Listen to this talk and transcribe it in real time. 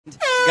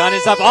Gun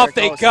is up, off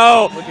they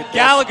go.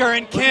 Gallagher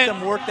and Kent. Kent Look at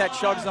them work that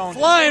chug zone.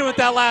 flying with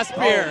that last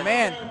beer. Oh,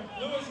 man.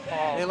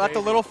 They left a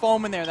little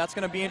foam in there. That's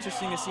going to be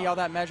interesting to see how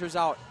that measures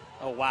out.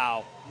 Oh,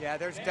 wow. Yeah,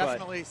 there's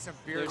definitely some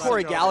beer.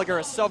 Corey Gallagher,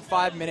 a sub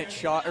 5 minute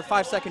chug, or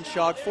 5 second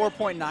chug,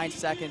 4.9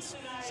 seconds.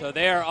 So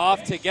they are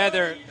off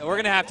together. We're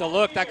going to have to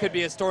look. That could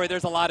be a story.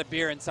 There's a lot of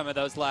beer in some of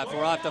those left.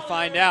 We'll have to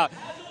find out.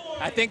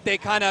 I think they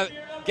kind of,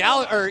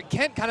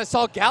 Kent kind of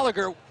saw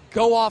Gallagher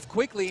go off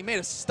quickly. He may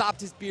have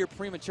stopped his beer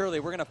prematurely.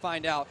 We're going to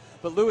find out.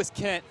 But Lewis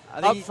Kent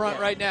up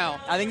front right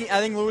now. I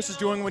think Lewis is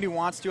doing what he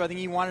wants to. I think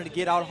he wanted to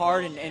get out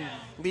hard and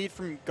lead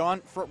from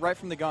right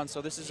from the gun.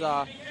 So this is,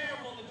 I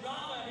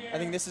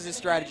think this is his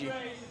strategy.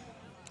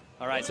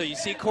 All right, so you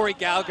see Corey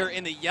Gallagher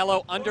in the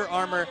yellow Under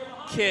Armour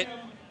kit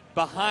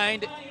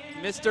behind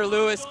Mr.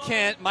 Lewis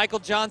Kent. Michael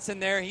Johnson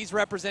there, he's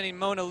representing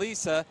Mona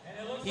Lisa.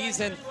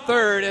 He's in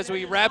third as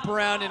we wrap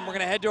around, and we're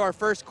going to head to our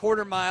first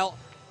quarter mile.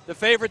 The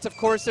favorites, of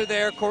course, are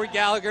there. Corey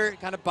Gallagher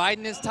kind of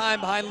biding his time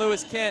behind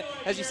Lewis Kent.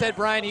 As you said,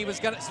 Brian, he was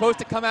supposed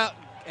to come out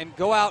and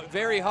go out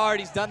very hard.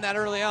 He's done that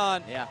early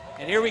on. Yeah.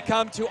 And here we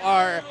come to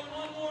our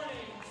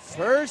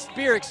first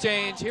beer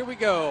exchange. Here we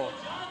go.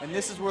 And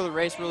this is where the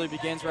race really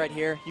begins right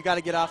here. You got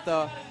to get off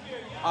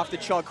the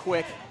chug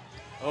quick.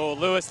 Oh,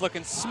 Lewis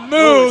looking smooth.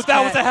 Lewis that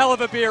Kent. was a hell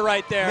of a beer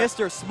right there.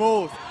 Mr.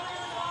 Smooth.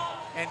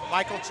 And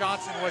Michael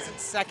Johnson wasn't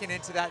second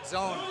into that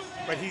zone,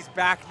 but he's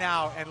back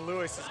now, and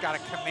Lewis has got a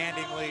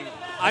commanding lead.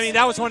 I mean,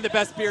 that was one of the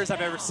best beers I've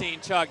ever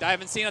seen chugged. I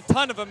haven't seen a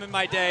ton of them in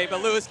my day,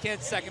 but Lewis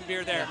Kent's second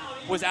beer there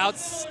was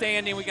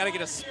outstanding. We got to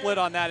get a split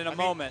on that in a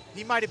moment.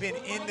 He might have been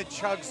in the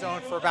chug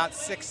zone for about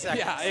 6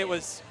 seconds. Yeah, it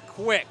was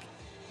quick.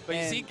 But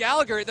you see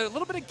Gallagher, there's a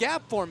little bit of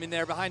gap forming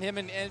there behind him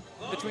and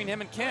between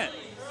him and Kent.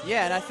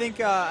 Yeah, and I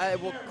think,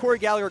 Corey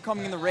Gallagher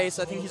coming in the race,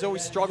 I think he's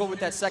always struggled with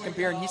that second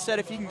beer, and he said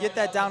if he can get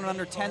that down in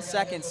under 10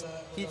 seconds,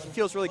 he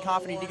feels really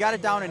confident. He got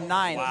it down in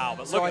 9. Wow,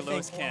 but look at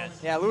Lewis Kent.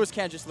 Yeah, Lewis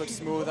Kent just looks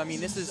smooth. I mean,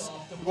 this is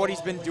what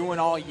he's been doing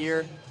all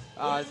year.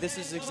 This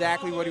is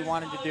exactly what he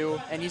wanted to do,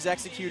 and he's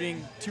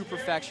executing to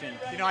perfection.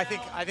 You know, I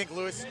think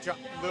Lewis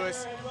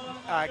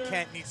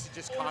Kent needs to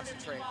just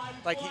concentrate.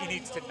 Like, he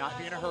needs to not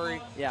be in a hurry.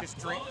 Yeah. Just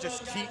drink.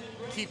 Just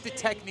keep the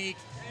technique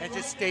and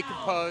just stay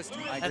composed.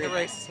 And the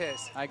race is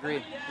his. I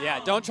agree. Yeah,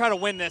 don't try to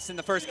win this in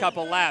the first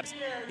couple laps.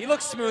 He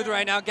looks smooth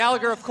right now.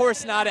 Gallagher, of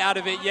course, not out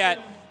of it yet.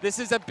 This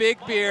is a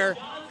big beer.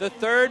 The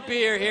third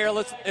beer here.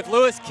 If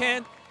Lewis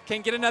Kent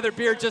can get another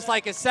beer just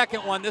like his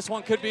second one, this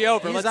one could be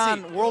over. He's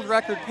on world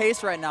record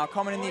pace right now,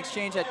 coming in the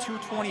exchange at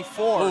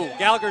 2:24. Ooh,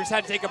 Gallagher's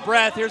had to take a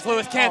breath. Here's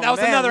Lewis Kent. Oh, that was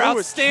man, another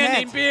Lewis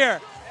outstanding Kent.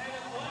 beer.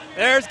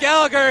 There's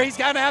Gallagher. He's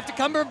going to have to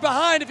come from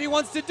behind if he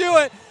wants to do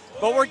it.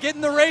 But we're getting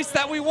the race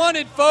that we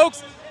wanted,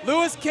 folks.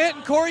 Lewis Kent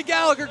and Corey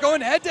Gallagher going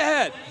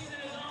head-to-head.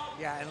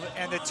 Yeah,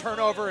 and the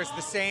turnover is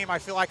the same. I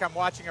feel like I'm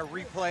watching a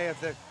replay of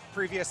the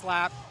previous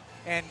lap.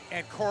 And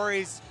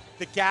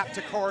the gap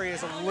to Corey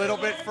is a little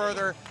bit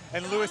further,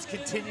 and Lewis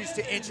continues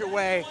to inch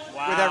away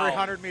with every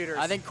 100 meters.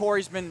 I think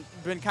Corey's been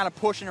kind of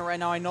pushing it right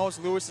now. I know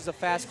Lewis is a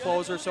fast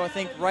closer, so I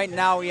think right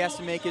now he has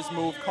to make his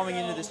move coming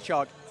into this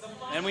chug.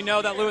 And we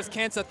know that Lewis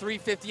Kent's a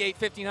 3:58,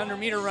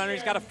 1,500-meter runner.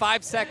 He's got a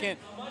 5-second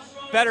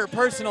better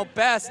personal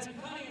best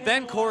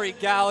than Corey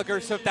Gallagher,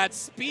 so if that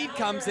speed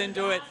comes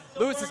into it,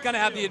 Lewis is going to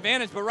have the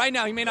advantage, but right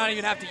now he may not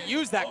even have to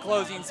use that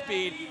closing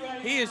speed.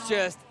 He is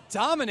just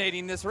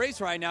dominating this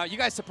race right now. You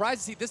guys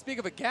surprised to see this big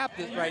of a gap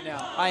right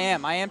now? I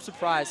am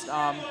surprised.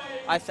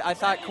 I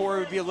thought Corey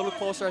would be a little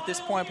closer at this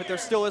point, but there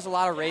still is a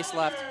lot of race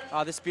left.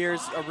 This beer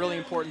is a really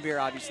important beer,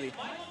 obviously.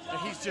 And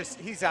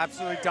he's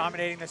absolutely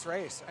dominating this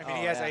race. I mean,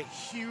 he has a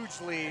huge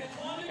lead,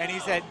 and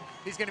he's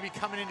going to be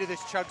coming into this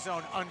chug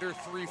zone under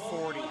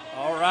 340.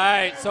 All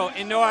right, so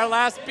into our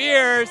last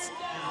beers.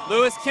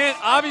 Lewis Kent,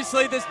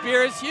 obviously this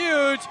beer is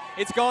huge.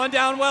 It's going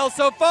down well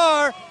so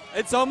far.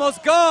 It's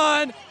almost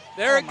gone.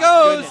 There it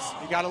goes. Goodness.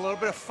 You got a little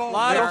bit of foam. A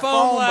lot of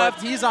foam left.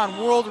 But he's on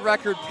world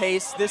record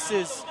pace. This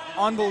is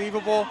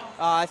unbelievable.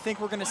 I think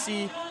we're going to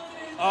see.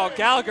 Oh,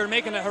 Gallagher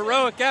making a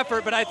heroic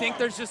effort, but I think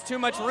there's just too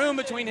much room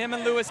between him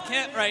and Lewis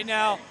Kent right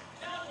now.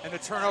 And the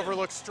turnover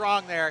looks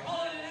strong there.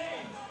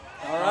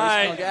 All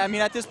right. I mean,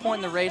 at this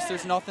point in the race,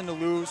 there's nothing to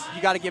lose.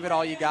 You got to give it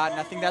all you got,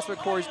 and I think that's what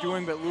Corey's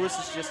doing, but Lewis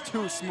is just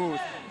too smooth.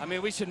 I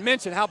mean, we should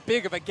mention how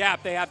big of a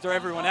gap they have to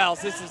everyone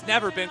else. This has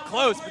never been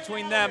close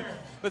between them,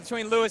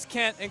 between Lewis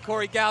Kent and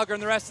Corey Gallagher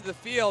and the rest of the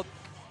field.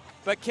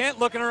 But Kent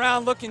looking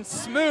around, looking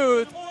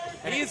smooth.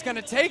 He's going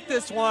to take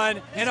this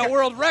one, and a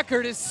world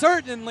record is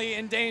certainly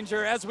in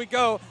danger as we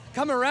come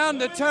around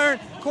the turn.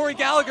 Corey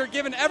Gallagher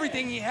giving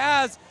everything he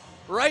has.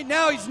 Right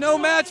now, he's no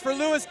match for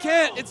Lewis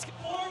Kent. It's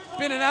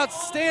been an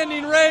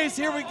outstanding race.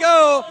 Here we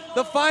go,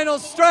 the final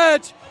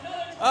stretch.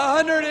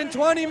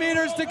 120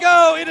 meters to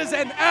go. It is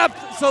an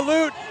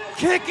absolute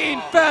kicking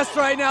fest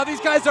right now.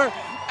 These guys are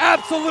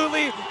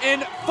absolutely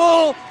in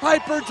full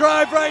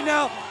hyperdrive right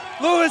now.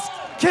 Lewis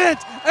Kent,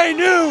 a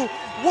new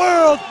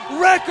world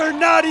record,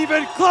 not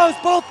even close.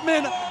 Both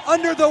men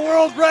under the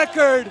world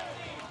record.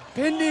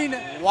 Pending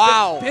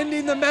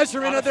the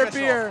measurement of their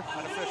beer.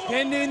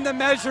 Pending the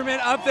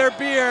measurement of their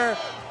beer.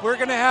 We're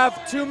going to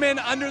have 2 men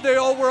under the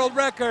old world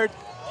record.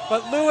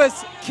 But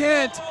Lewis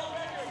Kent,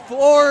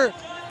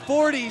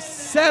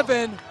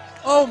 4:47.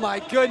 Oh my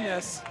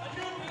goodness.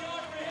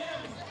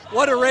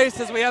 What a race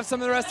as we have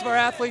some of the rest of our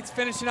athletes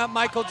finishing up.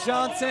 Michael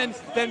Johnson,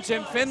 then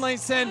Jim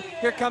Finlayson.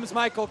 Here comes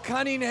Michael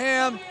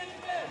Cunningham.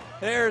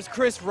 There's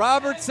Chris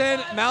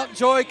Robertson,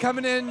 Mountjoy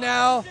coming in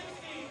now.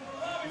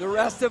 The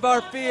rest of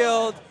our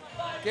field,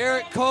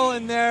 Garrett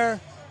Cullen there,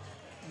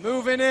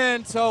 moving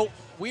in. So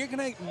we're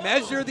gonna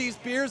measure these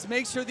beers,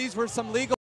 make sure these were some legal